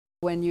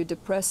When you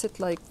depress it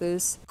like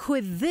this.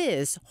 Could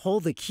this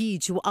hold the key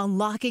to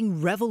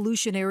unlocking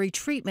revolutionary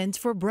treatments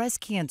for breast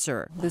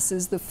cancer? This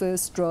is the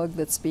first drug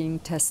that's being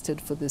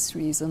tested for this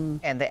reason.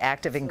 And the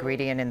active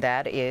ingredient in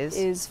that is?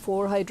 Is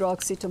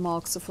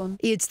 4-hydroxytamoxifen.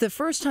 It's the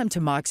first time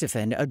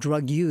tamoxifen, a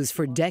drug used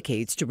for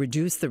decades to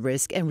reduce the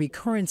risk and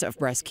recurrence of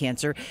breast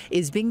cancer,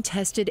 is being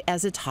tested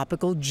as a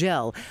topical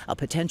gel, a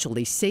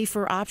potentially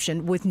safer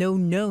option with no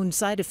known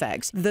side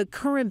effects. The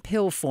current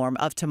pill form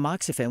of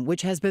tamoxifen,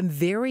 which has been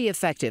very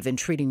effective in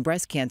treating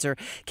breast cancer,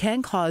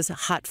 can cause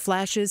hot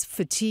flashes,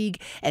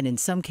 fatigue, and in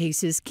some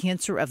cases,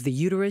 cancer of the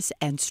uterus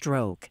and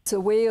stroke. It's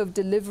a way of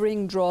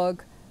delivering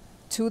drug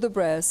to the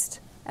breast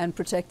and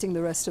protecting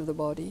the rest of the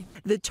body.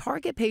 The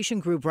target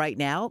patient group right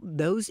now,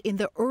 those in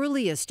the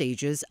earliest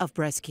stages of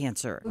breast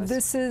cancer.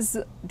 This is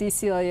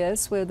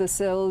DCIS, where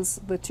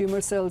the tumor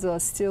cells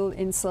are still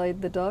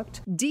inside the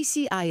duct.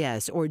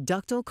 DCIS, or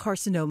ductal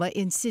carcinoma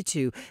in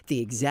situ, the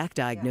exact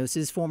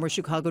diagnosis former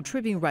Chicago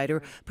Tribune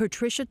writer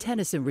Patricia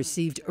Tennyson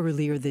received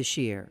earlier this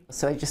year.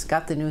 So I just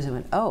got the news and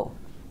went, oh.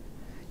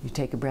 You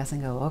take a breath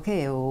and go,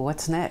 okay, well,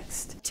 what's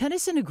next?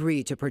 Tennyson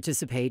agreed to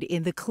participate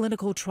in the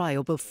clinical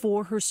trial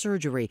before her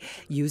surgery,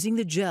 using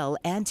the gel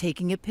and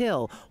taking a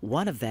pill.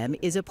 One of them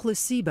is a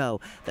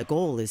placebo. The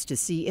goal is to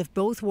see if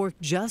both work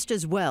just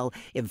as well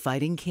in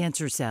fighting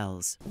cancer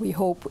cells. We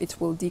hope it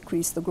will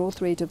decrease the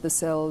growth rate of the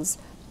cells,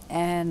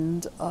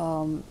 and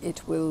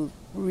it will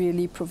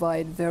really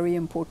provide very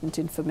important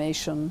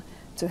information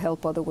to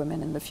help other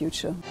women in the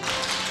future.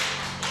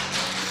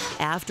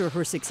 After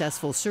her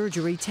successful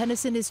surgery,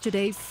 Tennyson is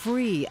today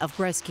free of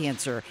breast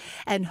cancer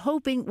and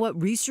hoping what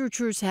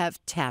researchers have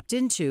tapped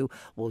into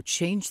will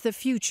change the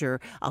future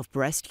of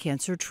breast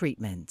cancer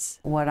treatments.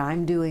 What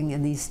I'm doing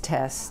in these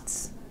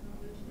tests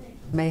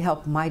may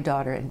help my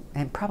daughter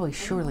and probably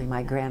surely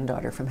my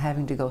granddaughter from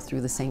having to go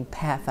through the same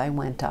path I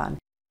went on.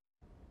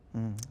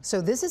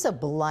 So this is a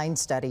blind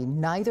study.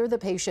 Neither the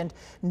patient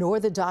nor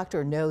the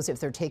doctor knows if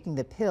they're taking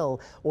the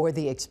pill or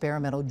the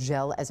experimental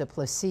gel as a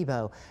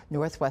placebo.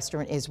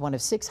 Northwestern is one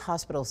of 6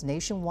 hospitals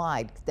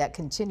nationwide that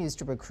continues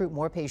to recruit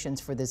more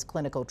patients for this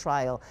clinical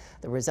trial.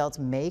 The results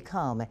may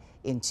come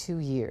in 2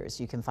 years.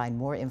 You can find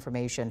more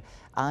information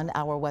on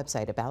our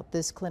website about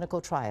this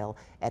clinical trial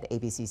at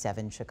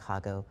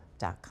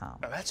abc7chicago.com.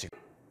 Oh, that's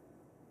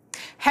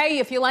Hey,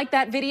 if you like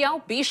that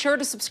video, be sure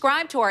to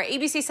subscribe to our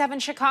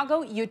ABC7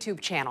 Chicago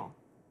YouTube channel.